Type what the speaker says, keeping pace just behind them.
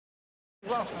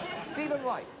welcome Stephen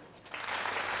Wright.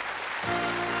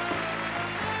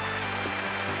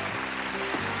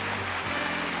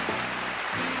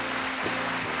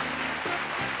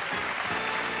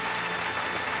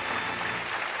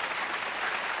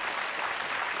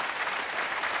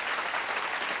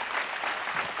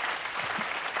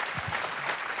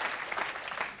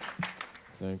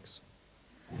 Thanks.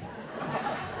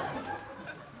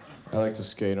 I like to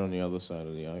skate on the other side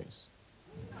of the ice.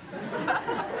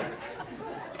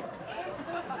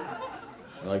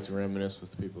 I like to reminisce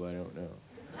with people I don't know.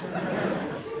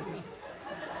 I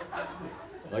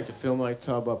like to fill my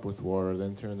tub up with water,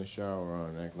 then turn the shower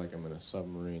on and act like I'm in a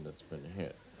submarine that's been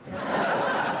hit.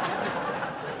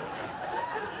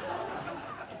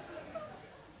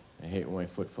 I hate when my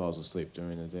foot falls asleep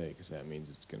during the day, because that means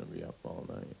it's going to be up all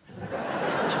night.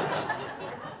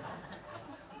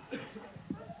 I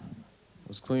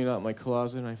was cleaning out my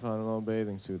closet and I found an old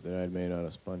bathing suit that I had made out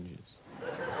of sponges.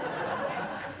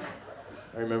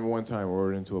 I remember one time we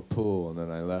were into a pool and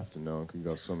then I left and no one could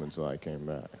go swim until I came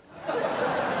back.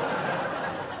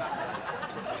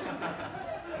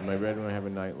 In my bedroom I have a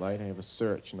night light. I have a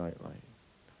search night light.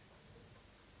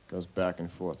 It goes back and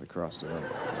forth across the room.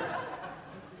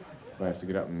 If I have to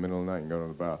get up in the middle of the night and go to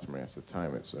the bathroom, I have to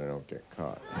time it so I don't get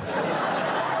caught.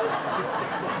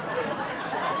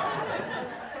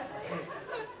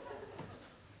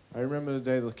 I remember the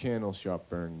day the candle shop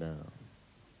burned down.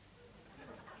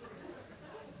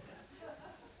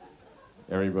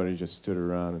 Everybody just stood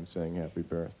around and sang happy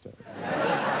birthday.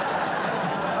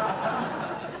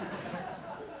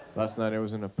 Last night I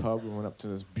was in a pub and went up to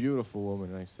this beautiful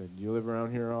woman and I said, "Do you live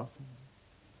around here often?"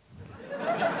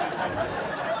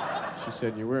 She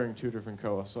said, "You're wearing 2 different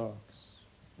color socks."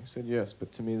 I said, "Yes,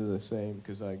 but to me they're the same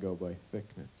because I go by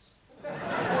thickness."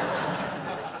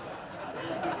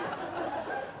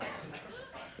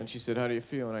 And she said, "How do you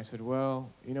feel?" And I said, "Well,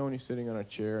 you know when you're sitting on a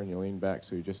chair and you lean back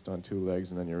so you're just on 2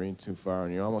 legs and then you lean too far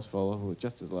and you almost fall over,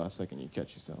 just at the last second you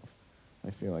catch yourself.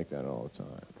 I feel like that all the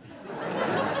time."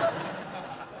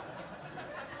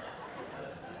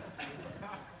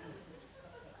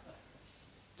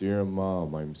 Dear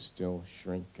Mom, I'm still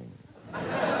shrinking.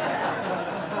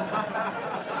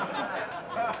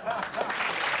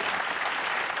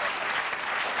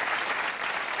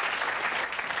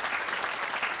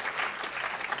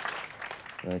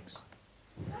 Thanks.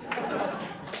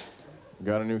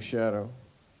 Got a new shadow.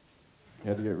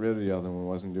 Had to get rid of the other one,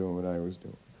 wasn't doing what I was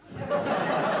doing.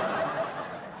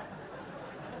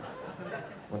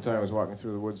 One time I was walking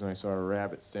through the woods and I saw a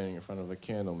rabbit standing in front of a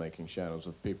candle making shadows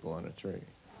of people on a tree.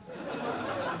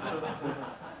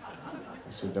 I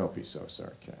said, "Don't be so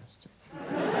sarcastic." I'd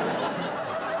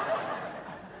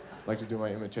like to do my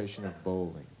imitation of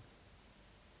bowling.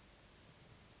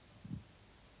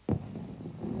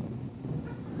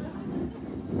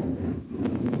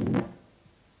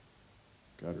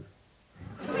 Gutter.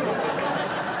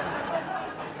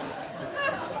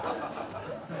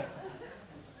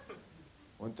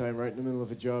 One time, right in the middle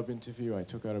of a job interview, I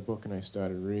took out a book and I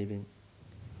started reading.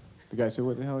 The guy said,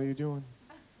 "What the hell are you doing?"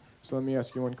 So let me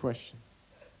ask you one question.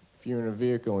 If you're in a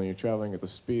vehicle and you're traveling at the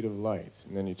speed of light,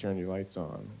 and then you turn your lights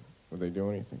on, would they do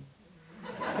anything?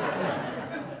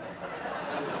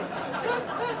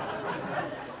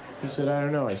 He said, "I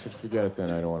don't know." I said, "Forget it then,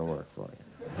 I don't want to work for you."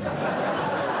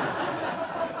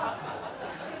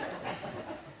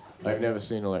 I've never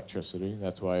seen electricity,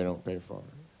 that's why I don't pay for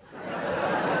it.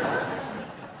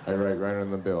 I write right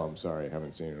on the bill, "I'm sorry, I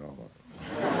haven't seen it all month."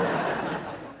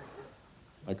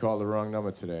 I called the wrong number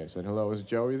today. I said, "Hello, is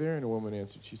Joey there?" And a woman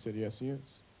answered. She said, "Yes, he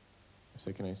is." I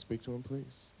said, "Can I speak to him,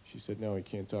 please?" She said, "No, he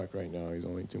can't talk right now. He's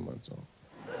only 2 months old."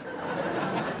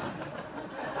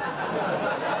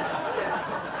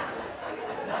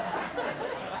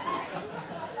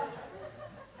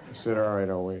 I said, "All right,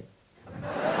 I'll wait."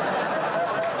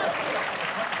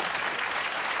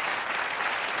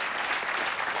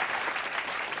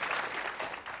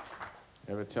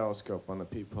 I have a telescope on the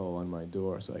peephole on my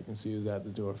door so I can see who's at the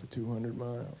door for 200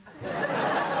 miles.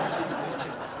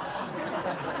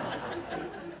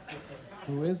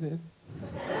 Who is it?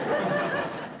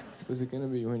 Who's it gonna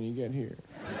be when you get here?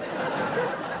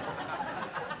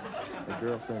 My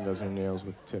girlfriend does her nails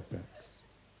with Tipp-Ex.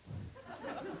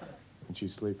 When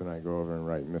she's sleeping, I go over and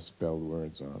write misspelled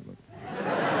words on them.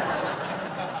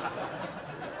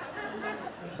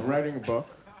 I'm writing a book.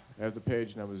 I have the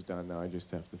page numbers done now, I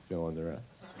just have to fill in the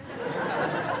rest.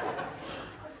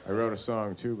 I wrote a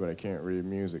song too, but I can't read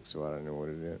music, so I don't know what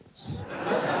it is.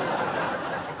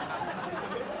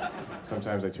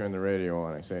 Sometimes I turn the radio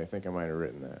on, I say, "I think I might have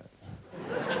written that."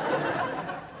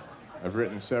 I've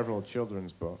written several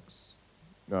children's books,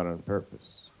 not on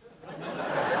purpose.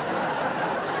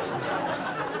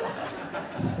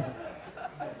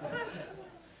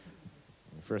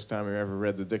 The first time I ever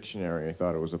read the dictionary, I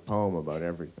thought it was a poem about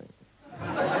everything.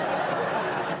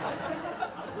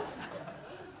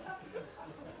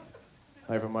 I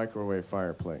have a microwave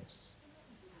fireplace.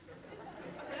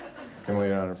 Can lay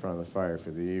down in front of the fire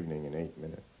for the evening in 8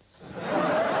 minutes.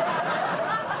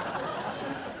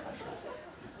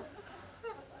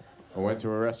 I went to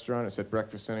a restaurant, it said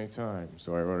breakfast anytime,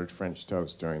 so I ordered French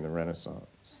toast during the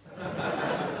Renaissance.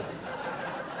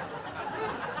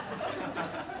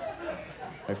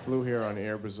 I flew here on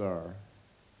Air Bazaar.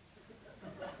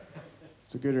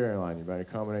 It's a good airline. You buy a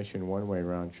combination one-way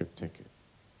round-trip ticket.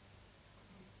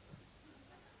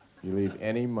 You leave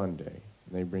any Monday,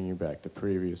 and they bring you back the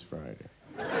previous Friday.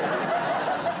 That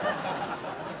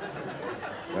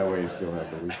way you still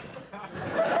have the weekend.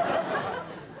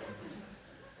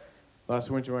 Last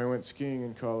winter I went skiing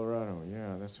in Colorado.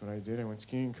 Yeah, that's what I did. I went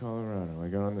skiing in Colorado. I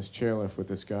got on this chairlift with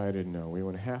this guy I didn't know. We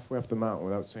went halfway up the mountain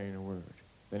without saying a word.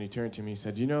 Then he turned to me and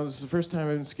said, "You know, this is the first time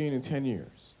I've been skiing in 10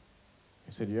 years.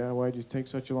 I said, "Yeah, why'd you take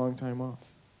such a long time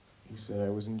off?" He said, "I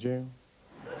was in jail."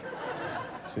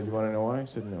 I said, "You want to know why?" I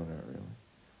said, "No, not really."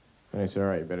 Then I said, "All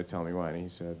right, you better tell me why." And he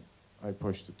said, "I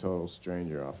pushed a total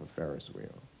stranger off a Ferris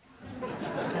wheel."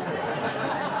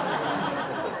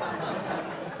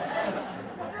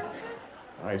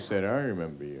 I said, "I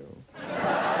remember